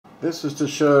This is to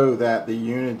show that the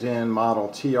Uniden model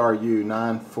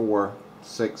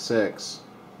TRU9466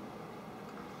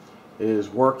 is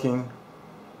working,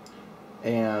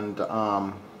 and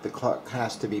the clock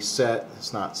has to be set.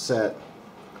 It's not set.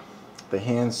 The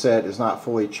handset is not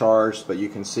fully charged, but you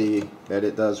can see that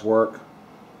it does work.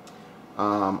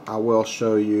 I will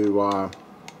show you,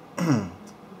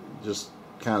 just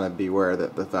kind of beware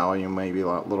that the volume may be a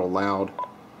little loud.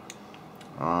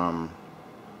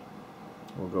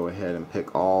 We'll go ahead and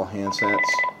pick all handsets.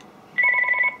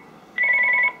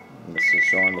 And this is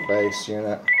showing the base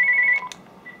unit.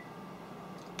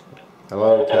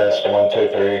 Hello, test 1 2 3.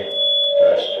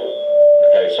 Test.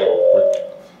 Okay, so we're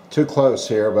too close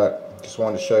here, but just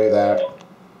wanted to show you that.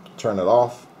 Turn it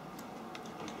off.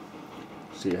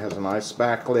 See, it has a nice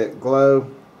backlit glow.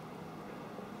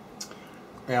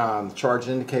 The charge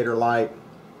indicator light.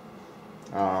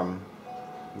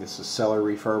 This is seller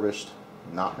refurbished,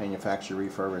 not manufacturer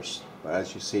refurbished. But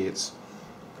as you see,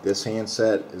 this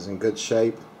handset is in good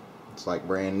shape. It's like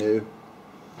brand new.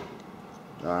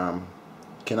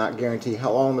 Cannot guarantee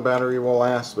how long the battery will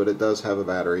last, but it does have a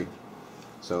battery,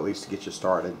 so at least to get you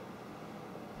started.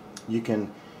 You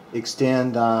can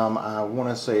extend, I want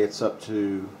to say it's up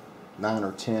to 9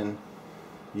 or 10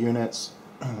 units.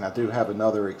 I do have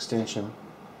another extension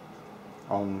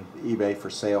on eBay for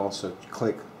sale, so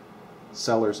click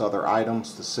seller's other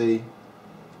items to see.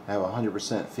 I have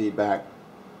 100% feedback.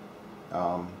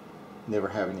 Never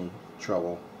have any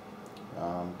trouble.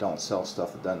 Don't sell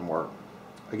stuff that doesn't work.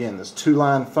 Again, this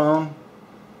 2-line phone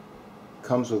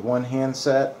comes with one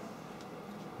handset.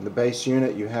 The base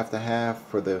unit you have to have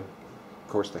for of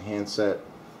course the handset.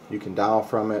 You can dial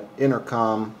from it,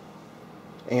 intercom,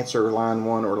 answer line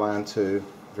 1 or line 2.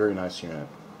 Very nice unit.